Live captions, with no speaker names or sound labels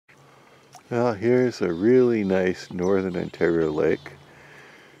Well, here's a really nice northern Ontario lake.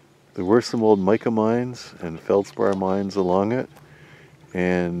 There were some old mica mines and feldspar mines along it,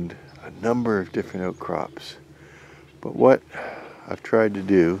 and a number of different outcrops. But what I've tried to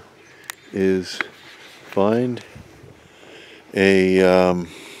do is find a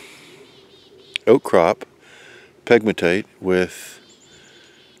outcrop pegmatite with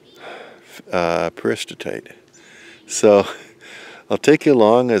peristerite. So I'll take you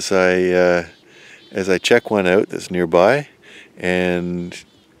along as I check one out that's nearby, and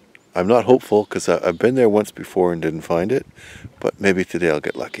I'm not hopeful because I've been there once before and didn't find it, but maybe today I'll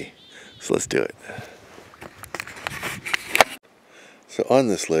get lucky. So let's do it. So on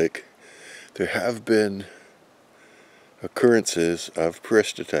this lake, there have been occurrences of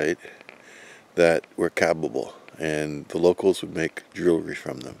peristerite that were cabbable, and the locals would make jewelry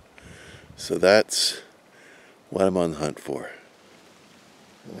from them. So that's what I'm on the hunt for.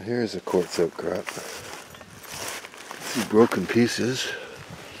 Well, here's a quartz outcrop. See broken pieces.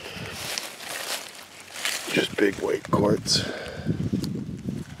 Just big white quartz.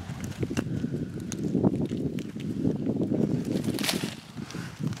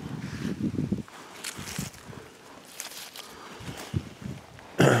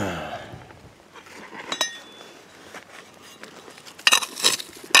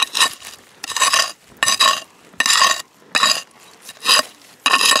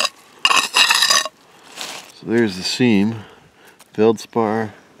 So there's the seam,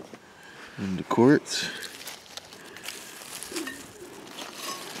 feldspar into quartz.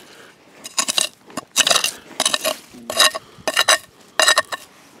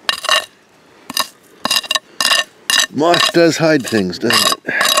 Moss does hide things, doesn't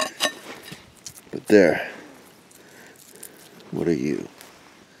it? But there. What are you?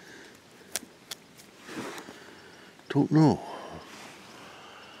 Don't know.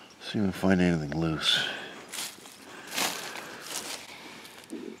 See if we can find anything loose.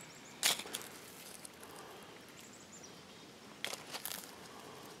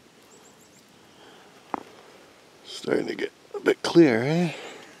 Starting to get a bit clear, eh?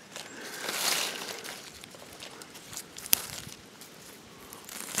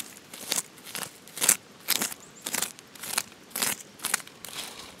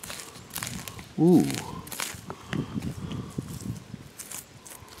 Ooh.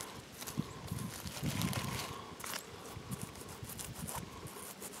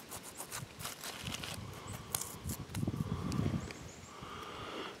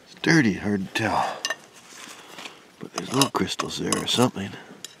 It's dirty, hard to tell. But there's little crystals there or something.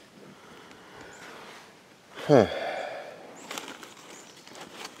 Huh.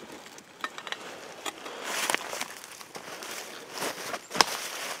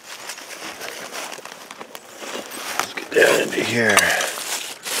 Let's get down into here.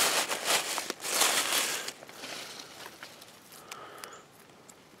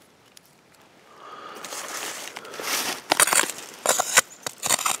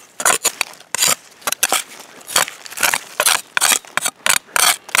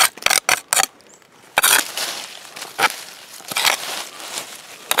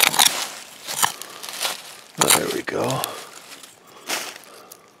 There we go.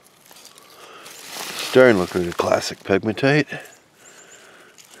 Starting to look like a classic pegmatite.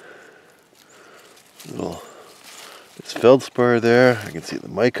 Little, it's feldspar there. I can see the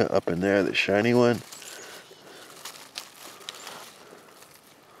mica up in there, the shiny one.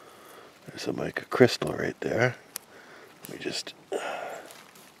 There's a mica crystal right there. Let me just...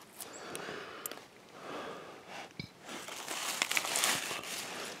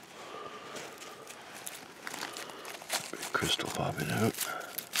 Big crystal popping out.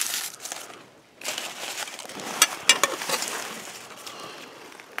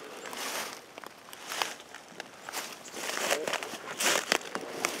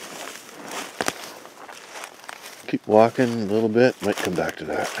 Keep walking a little bit, might come back to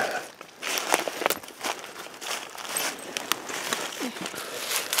that.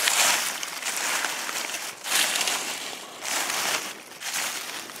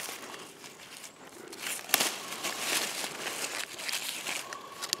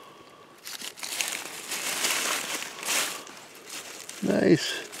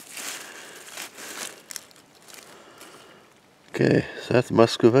 Nice. Okay, so that's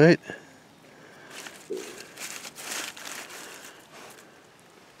muscovite.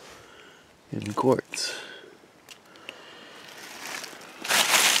 In quartz.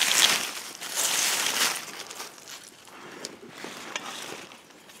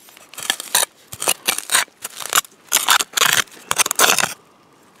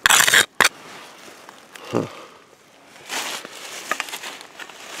 Huh.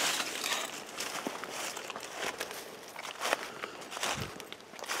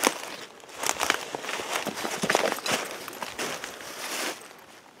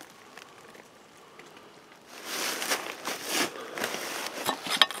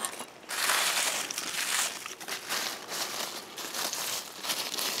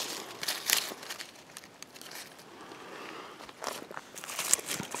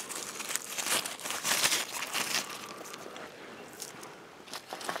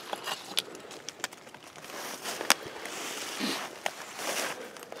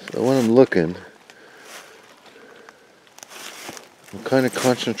 So when I'm looking, I'm kind of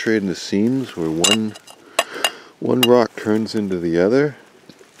concentrating the seams where one rock turns into the other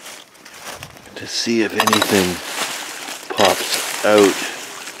to see if anything pops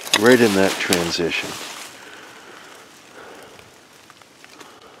out right in that transition.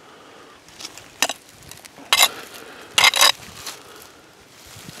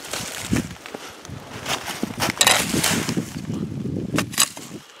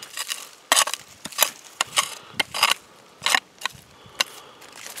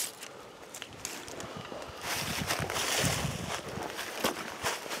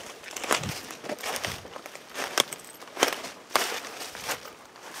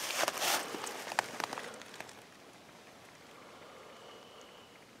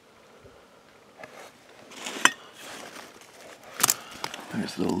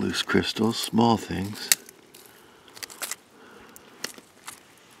 There's little loose crystals, small things.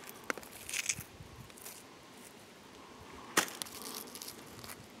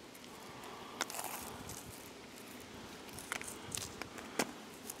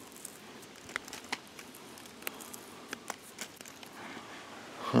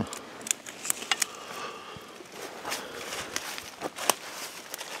 Huh.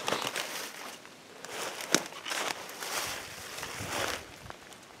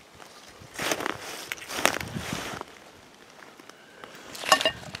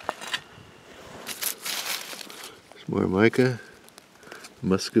 More mica,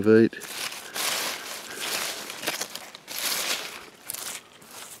 muscovite.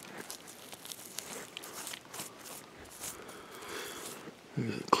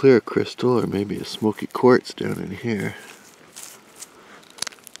 There's a clear crystal, or maybe a smoky quartz down in here.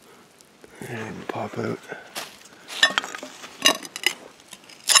 And pop out.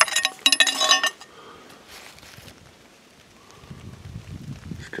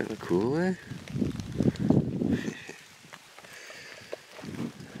 It's kind of cool, eh?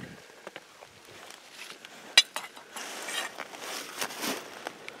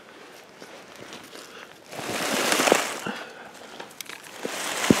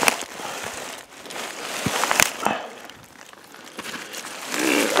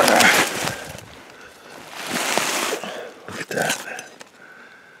 Look at that.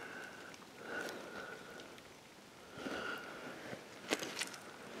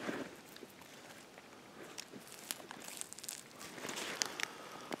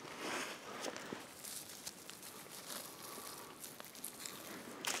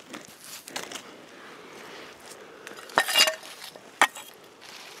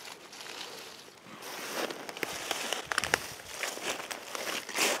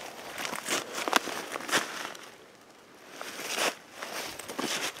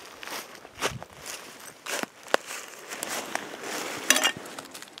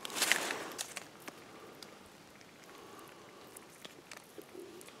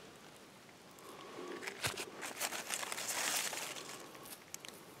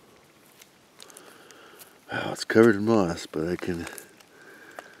 Wow, it's covered in moss, but I can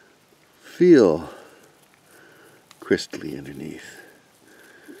feel crystally underneath.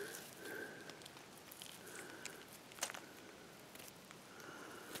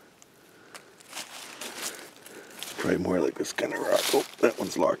 Probably more like this kind of rock. Oh, that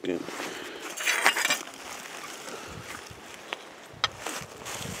one's locked in.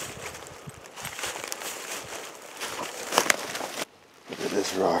 Look at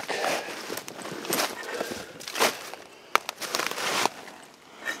this rock.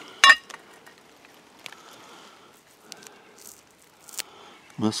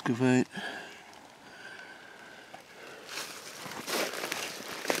 Muscovite.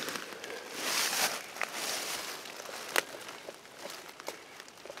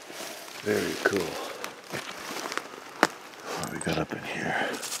 Very cool. What we got up in here?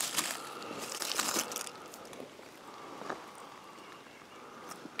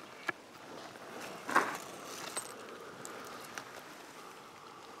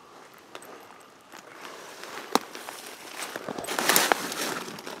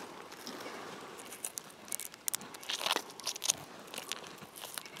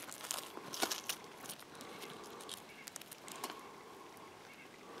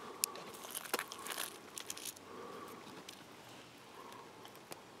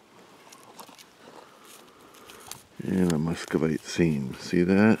 And a muscovite seam. See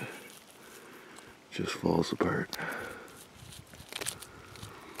that? Just falls apart.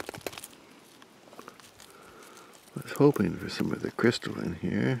 I was hoping for some of the crystal in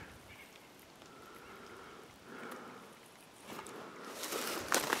here.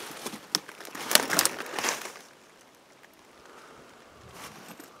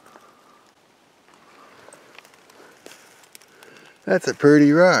 That's a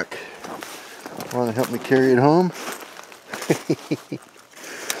pretty rock. Want to help me carry it home?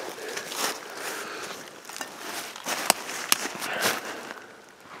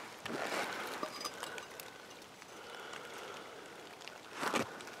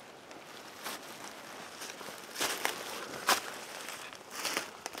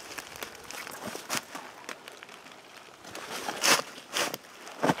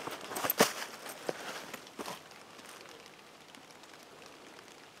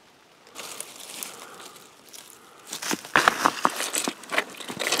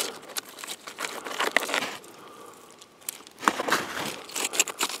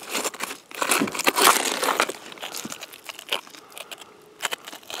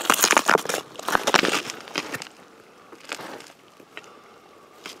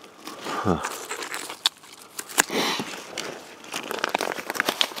 Huh.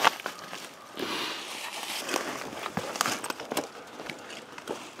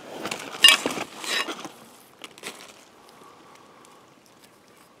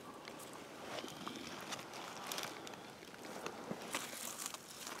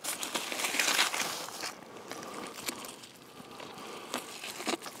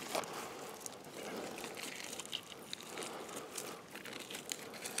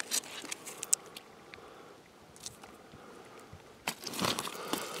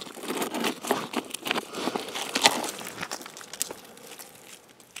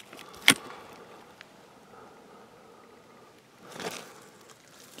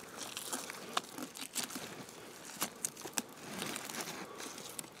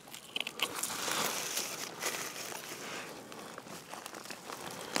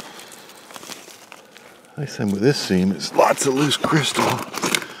 Nice thing with this seam is lots of loose crystal,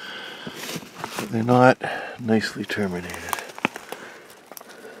 but they're not nicely terminated.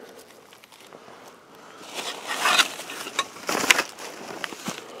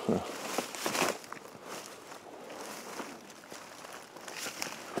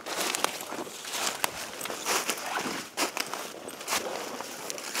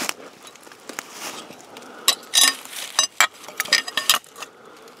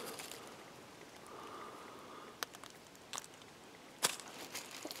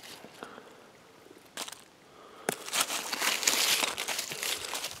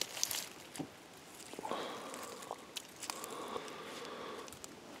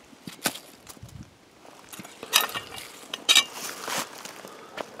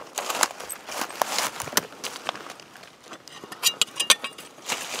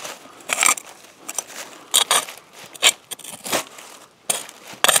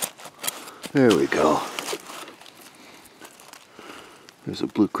 There we go. There's a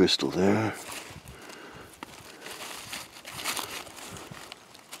blue crystal there.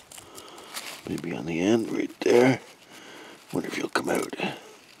 Maybe on the end right there. Wonder if he'll come out.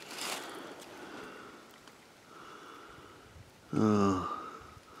 Oh,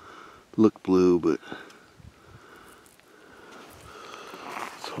 look blue, but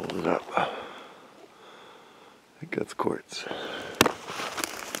let's hold it up. I think that's quartz.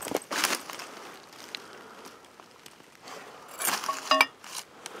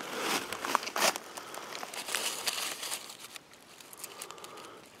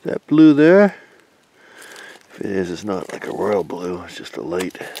 That blue there? If it is, it's not like a royal blue, it's just a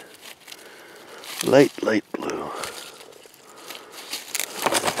light blue.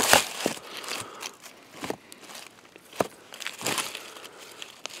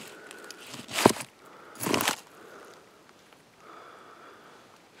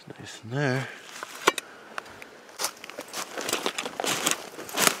 It's nice in there.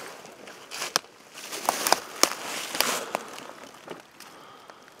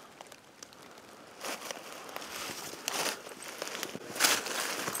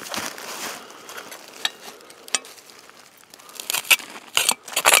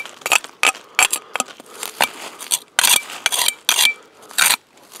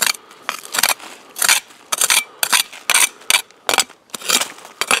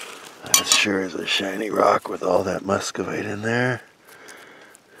 That sure is a shiny rock with all that muscovite in there.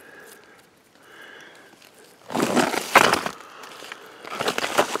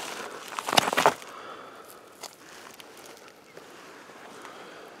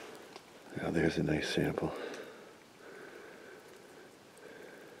 Now there's a nice sample.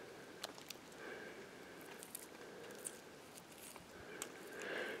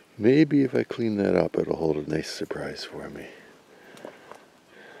 Maybe if I clean that up, it'll hold a nice surprise for me.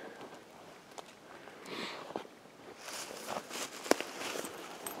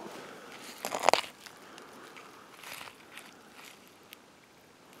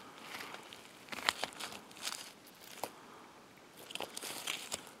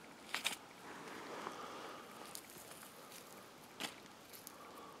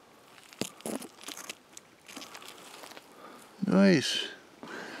 Nice.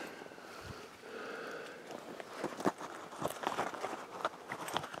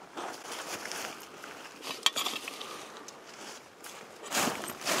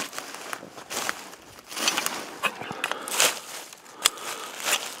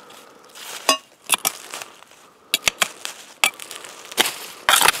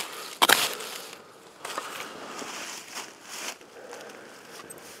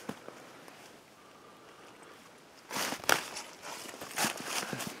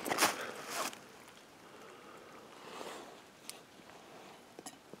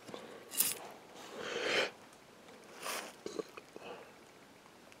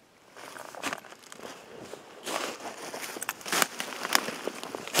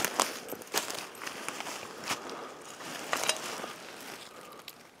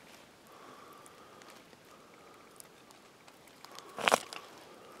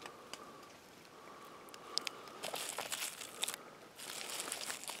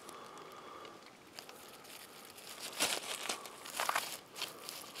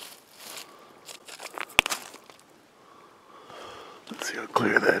 Let's see how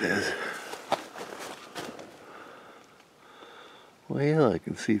clear that is. Well, I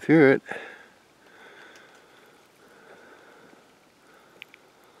can see through it.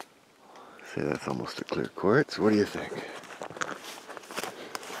 Say that's almost a clear quartz. What do you think?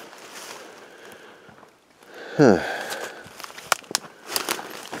 Huh.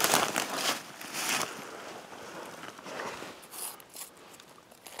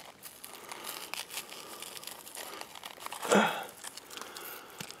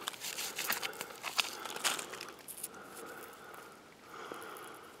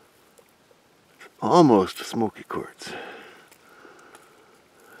 Almost a smoky quartz.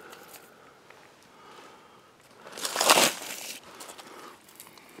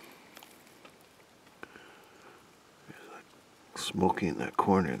 Smoky in that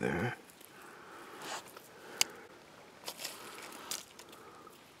corner there.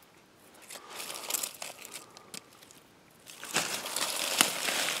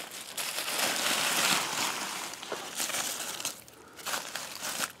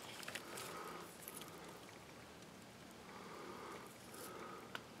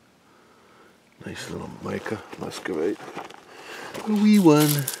 Nice little mica muscovite. A wee one.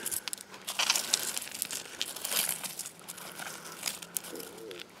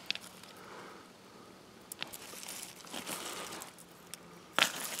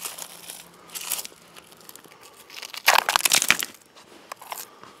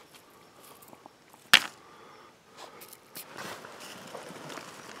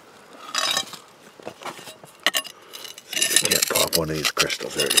 See if we can't pop one of these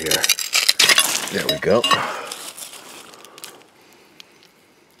crystals out here. There we go.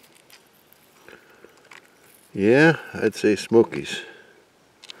 Yeah, I'd say smokies.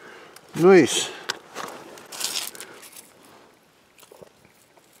 Nice.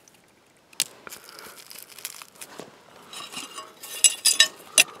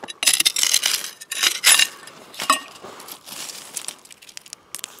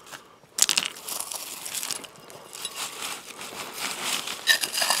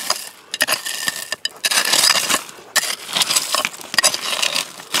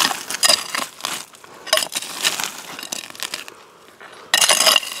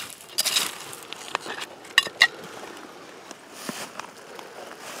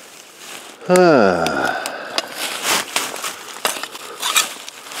 Ah.